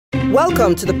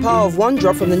Welcome to the power of one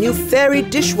drop from the new Fairy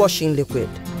dishwashing liquid.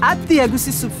 At the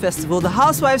Egusi Soup Festival, the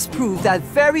housewives proved that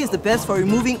Fairy is the best for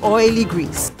removing oily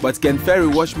grease. But can Fairy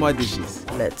wash more dishes?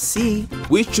 Let's see.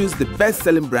 We choose the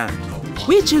best-selling brand.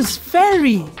 We choose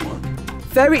Fairy.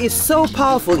 Fairy is so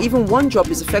powerful, even one drop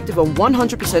is effective on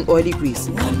 100% oily grease.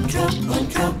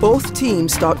 Both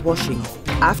teams start washing.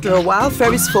 After a while,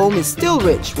 Fairy's foam is still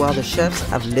rich, while the chefs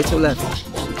have little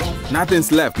left.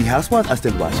 Nothing's left. The housewives are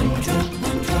still washing.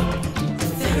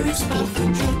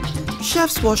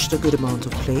 Chefs washed a good amount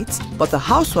of plates, but the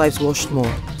housewives washed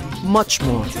more. Much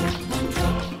more.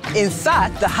 In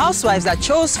fact, the housewives that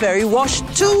chose Fairy washed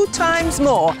 2 times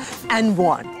more and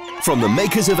won. From the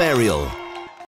makers of Ariel,